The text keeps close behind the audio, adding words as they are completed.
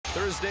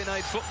Thursday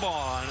night football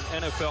on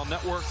NFL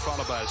Network,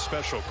 followed by a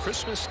special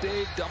Christmas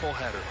Day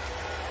doubleheader.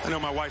 I know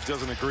my wife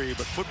doesn't agree,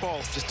 but football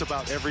is just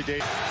about every day.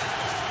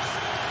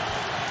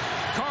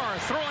 Carr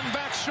throwing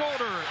back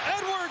shoulder.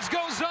 Edwards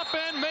goes up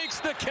and makes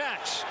the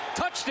catch.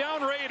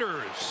 Touchdown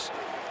Raiders.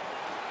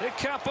 They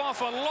cap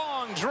off a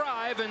long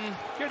drive and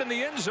get in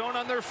the end zone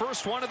on their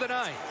first one of the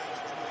night.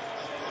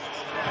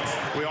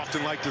 We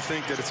often like to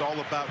think that it's all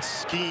about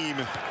scheme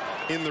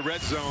in the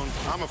red zone.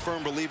 I'm a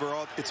firm believer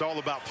it's all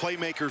about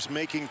playmakers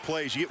making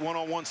plays. You get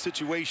one-on-one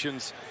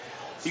situations,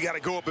 you got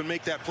to go up and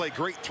make that play.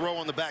 Great throw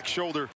on the back shoulder.